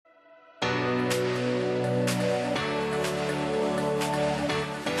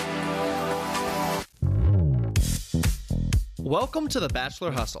Welcome to the Bachelor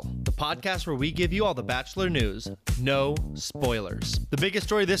Hustle, the podcast where we give you all the Bachelor news. No spoilers. The biggest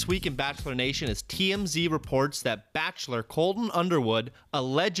story this week in Bachelor Nation is TMZ reports that Bachelor Colton Underwood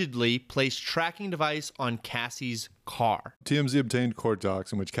allegedly placed tracking device on Cassie's car. TMZ obtained court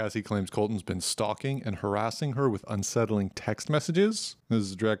docs in which Cassie claims Colton's been stalking and harassing her with unsettling text messages. This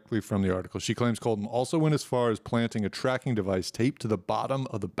is directly from the article. She claims Colton also went as far as planting a tracking device taped to the bottom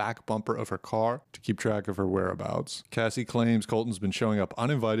of the back bumper of her car to keep track of her whereabouts. Cassie claims Colton's been showing up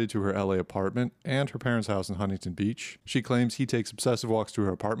uninvited to her LA apartment and her parents' house in Huntington Beach. She claims he takes obsessive walks to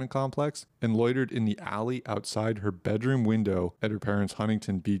her apartment complex and loitered in the alley outside her bedroom window at her parents'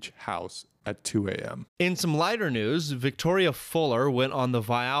 Huntington Beach house at 2 a.m. In some lighter news, Victoria Fuller went on the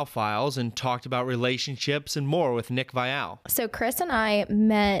Vial Files and talked about relationships and more with Nick Vial. So Chris and I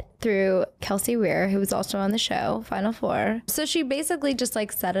met through Kelsey Weir, who was also on the show, Final Four. So she basically just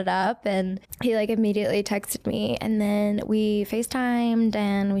set it up, and he immediately texted me, and then we FaceTimed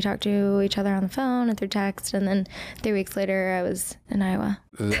and we talked to each other on the phone and through text, and then 3 weeks later I was in Iowa.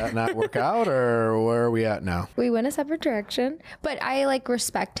 Did that not work out, or where are we at now? We went a separate direction, but I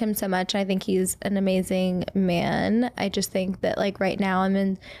respect him so much, and I think he's an amazing man. I just think that right now I'm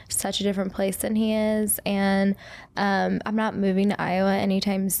in such a different place than he is, and I'm not moving to Iowa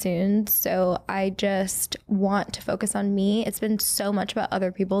anytime soon, so I just want to focus on me. It's been so much about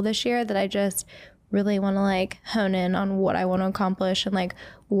other people this year that I just really want to hone in on what I want to accomplish and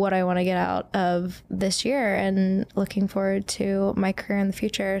what I want to get out of this year, and looking forward to my career in the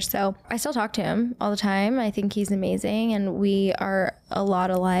future. So I still talk to him all the time. I think he's amazing and we are a lot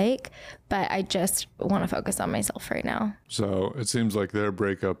alike, but I just want to focus on myself right now. So it seems like their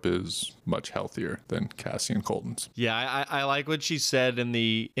breakup is much healthier than Cassie and Colton's. Yeah, I like what she said in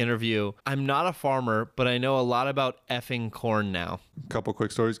the interview. I'm not a farmer, but I know a lot about effing corn now. A couple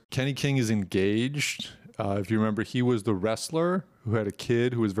quick stories. Kenny King is engaged. If you remember, he was the wrestler who had a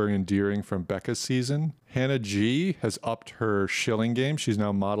kid who was very endearing from Becca's season. Hannah G has upped her shilling game. She's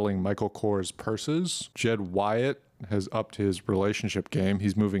now modeling Michael Kors purses. Jed Wyatt has upped his relationship game.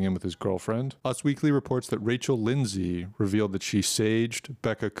 He's moving in with his girlfriend. Us Weekly reports that Rachel Lindsay revealed that she saged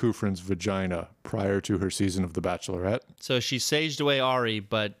Becca Kufrin's vagina prior to her season of The Bachelorette. So she saged away Ari,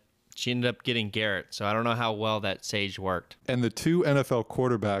 but she ended up getting Garrett, so I don't know how well that sage worked. And the 2 NFL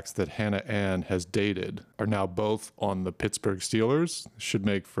quarterbacks that Hannah Ann has dated are now both on the Pittsburgh Steelers. Should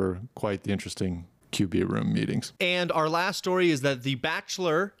make for quite the interesting QB room meetings. And our last story is that The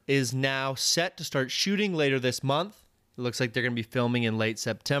Bachelor is now set to start shooting later this month. It looks like they're going to be filming in late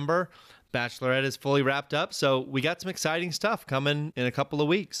September. Bachelorette is fully wrapped up, so we got some exciting stuff coming in a couple of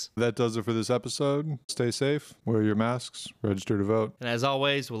weeks. That does it for this episode. Stay safe, wear your masks, register to vote. And as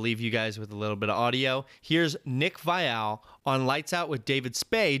always, we'll leave you guys with a little bit of audio. Here's Nick Vial on Lights Out with David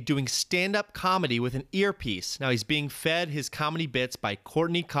Spade doing stand-up comedy with an earpiece. Now he's being fed his comedy bits by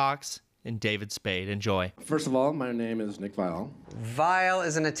Courtney Cox and David Spade. Enjoy. First of all, my name is Nick Vial. Vial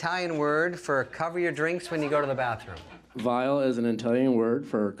is an Italian word for cover your drinks when you go to the bathroom. Vial is an Italian word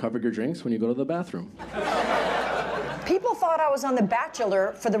for cover your drinks when you go to the bathroom. People thought I was on The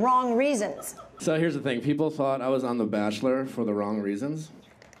Bachelor for the wrong reasons. So here's the thing. People thought I was on The Bachelor for the wrong reasons.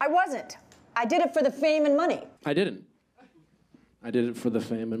 I wasn't. I did it for the fame and money. I didn't. I did it for the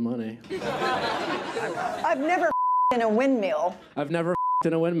fame and money. I've never in a windmill. I've never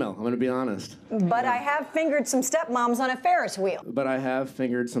in a windmill, I'm gonna be honest. But I have fingered some stepmoms on a Ferris wheel. But I have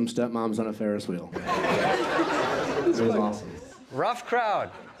fingered some stepmoms on a Ferris wheel. It was awesome. Rough crowd.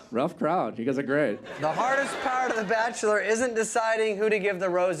 Rough crowd. You guys are great. The hardest part of The Bachelor isn't deciding who to give the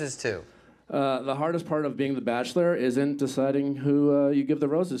roses to. The hardest part of being The Bachelor isn't deciding who you give the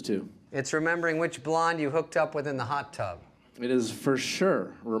roses to. It's remembering which blonde you hooked up with in the hot tub. It is for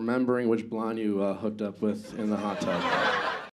sure remembering which blonde you hooked up with in the hot tub.